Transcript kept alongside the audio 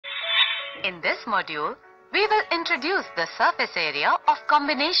In this module, we will introduce the surface area of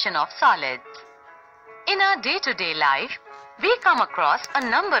combination of solids. In our day-to-day life, we come across a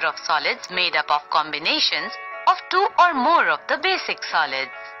number of solids made up of combinations of two or more of the basic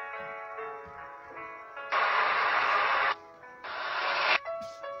solids.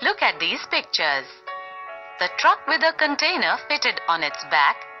 Look at these pictures. The truck with a container fitted on its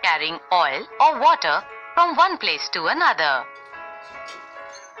back carrying oil or water from one place to another.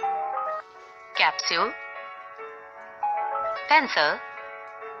 Capsule, pencil,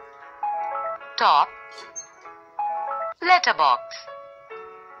 top, letterbox.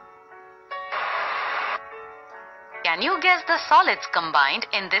 Can you guess the solids combined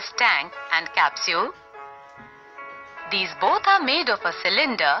in this tank and capsule? These both are made of a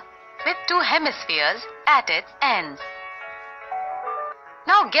cylinder with two hemispheres at its ends.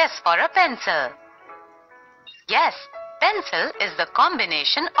 Now guess for a pencil. Yes, pencil is the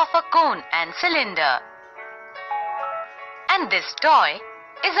combination of a cone and cylinder. And this toy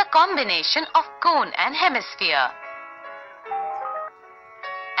is a combination of cone and hemisphere.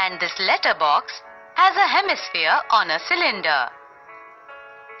 And this letterbox has a hemisphere on a cylinder.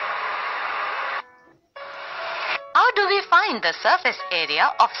 How do we find the surface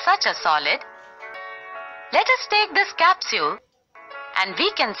area of such a solid? Let us take this capsule and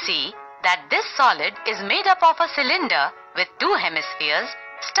we can see that this solid is made up of a cylinder with two hemispheres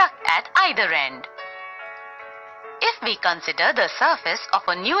stuck at either end. If we consider the surface of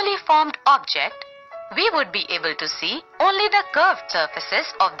a newly formed object, we would be able to see only the curved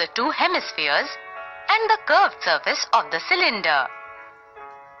surfaces of the two hemispheres and the curved surface of the cylinder.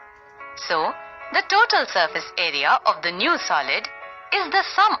 So, the total surface area of the new solid is the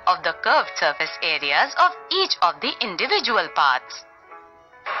sum of the curved surface areas of each of the individual parts.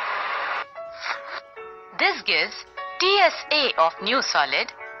 This gives C.S.A. of new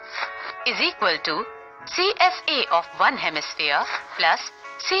solid is equal to C.S.A. of one hemisphere plus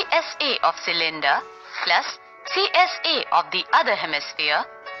C.S.A. of cylinder plus C.S.A. of the other hemisphere,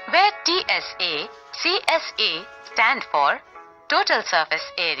 where T.S.A., C.S.A. stand for total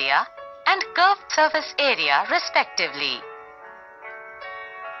surface area and curved surface area respectively.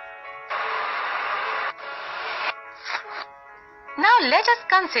 Now let us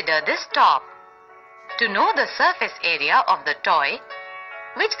consider this top. To know the surface area of the toy,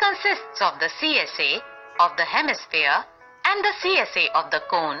 which consists of the C.S.A. of the hemisphere and the C.S.A. of the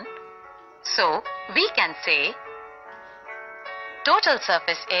cone, so we can say total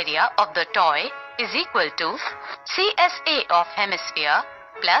surface area of the toy is equal to C.S.A. of hemisphere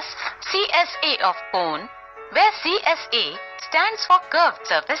plus C.S.A. of cone, where C.S.A. stands for curved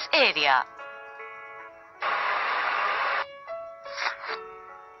surface area.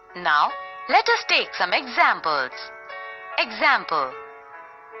 Now, let us take some examples. Example: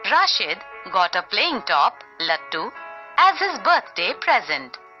 Rashid got a playing top, Lattu, as his birthday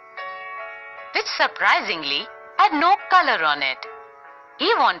present, which surprisingly had no color on it.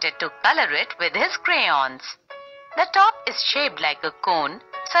 He wanted to color it with his crayons. The top is shaped like a cone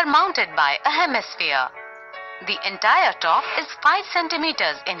surmounted by a hemisphere. The entire top is 5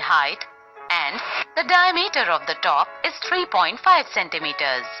 centimeters in height and the diameter of the top is 3.5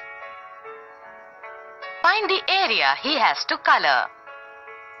 centimeters. Find the area he has to color.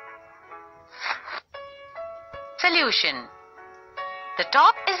 Solution: the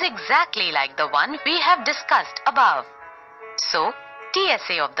top is exactly like the one we have discussed above. So,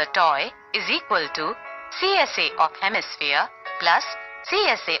 T.S.A. of the toy is equal to C.S.A. of hemisphere plus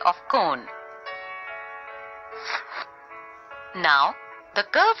C.S.A. of cone. Now, the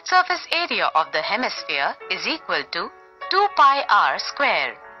curved surface area of the hemisphere is equal to 2 pi r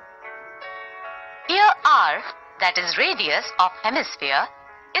square. Here r, that is radius of hemisphere,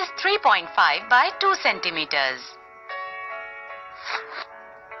 is 3.5 by 2 centimeters.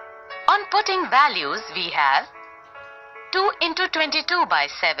 On putting values, we have 2 into 22 by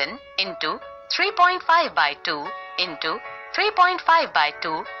 7 into 3.5 by 2 into 3.5 by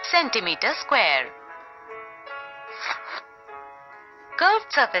 2 centimeter square.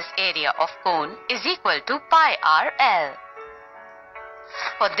 Curved surface area of cone is equal to pi r L.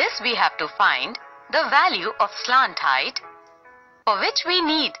 For this we have to find the value of slant height, for which we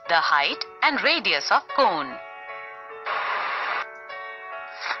need the height and radius of cone.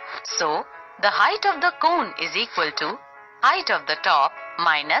 So, the height of the cone is equal to height of the top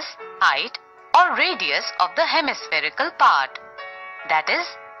minus height or radius of the hemispherical part. That is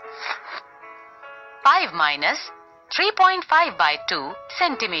 5 minus 3.5 by 2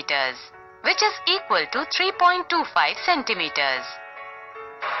 centimeters, which is equal to 3.25 centimeters.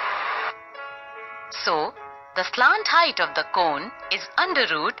 So, the slant height of the cone is under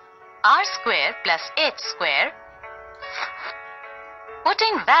root r square plus h square.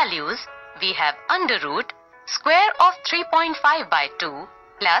 Putting values, we have under root square of 3.5 by 2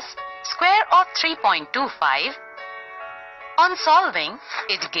 plus square of 3.25. On solving,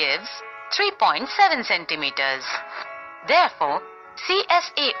 it gives 3.7 centimeters. Therefore,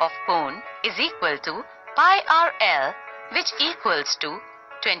 C.S.A. of cone is equal to pi RL, which equals to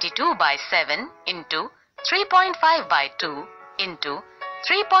 22 by 7 into 3.5 by 2 into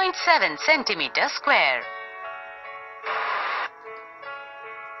 3.7 centimeter square.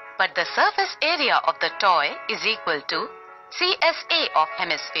 But the surface area of the toy is equal to C.S.A. of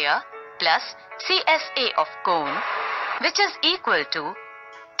hemisphere plus C.S.A. of cone, which is equal to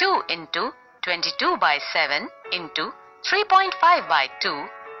 2 into 22 by 7 into 3.5 by 2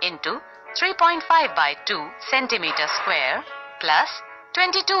 into 3.5 by 2 centimeter square plus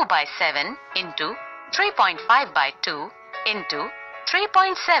 22 by 7 into 3.5 by 2 into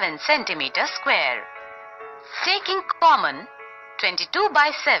 3.7 centimeter square. Taking common 22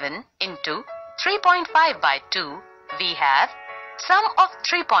 by 7 into 3.5 by 2, we have sum of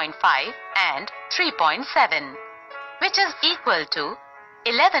 3.5 and 3.7, which is equal to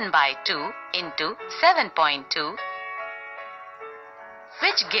 11 by 2 into 7.2,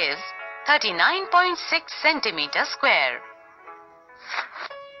 which gives 39.6 centimeter square.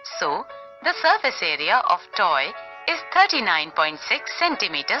 So, the surface area of toy is 39.6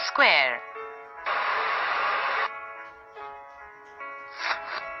 centimeter square.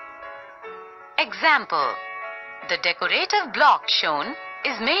 Example: the decorative block shown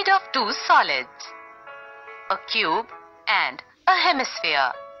is made of two solids, a cube and a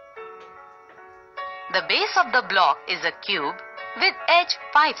hemisphere. The base of the block is a cube with edge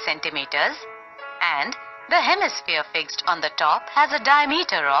 5 centimeters and the hemisphere fixed on the top has a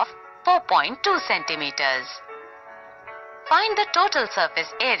diameter of 4.2 centimeters. Find the total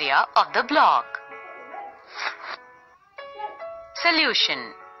surface area of the block.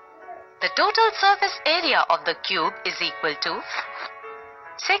 Solution: the total surface area of the cube is equal to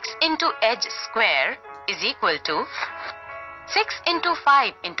 6 into edge square is equal to 6 into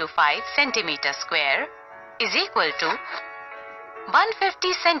 5 into 5 centimeter square is equal to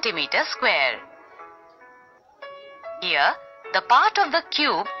 150 centimeter square. Here, the part of the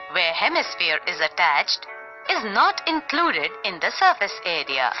cube where hemisphere is attached is not included in the surface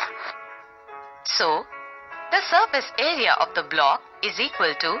area. So, the surface area of the block is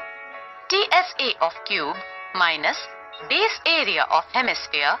equal to T.S.A. of cube minus base area of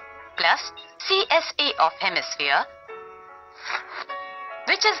hemisphere plus C.S.A. of hemisphere,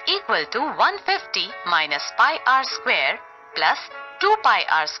 which is equal to 150 minus pi r square plus 2 pi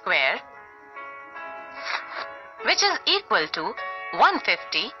r square, which is equal to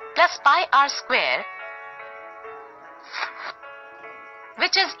 150 plus pi r square,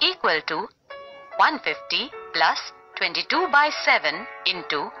 which is equal to 150 plus 22 by 7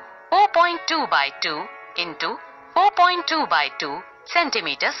 into 4.2 by 2 into 4.2 by 2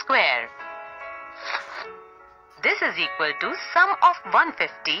 centimeter square. This is equal to sum of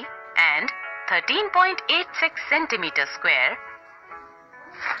 150 and 13.86 centimeter square,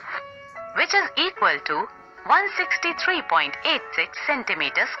 which is equal to 163.86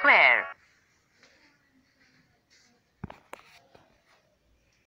 centimeter square.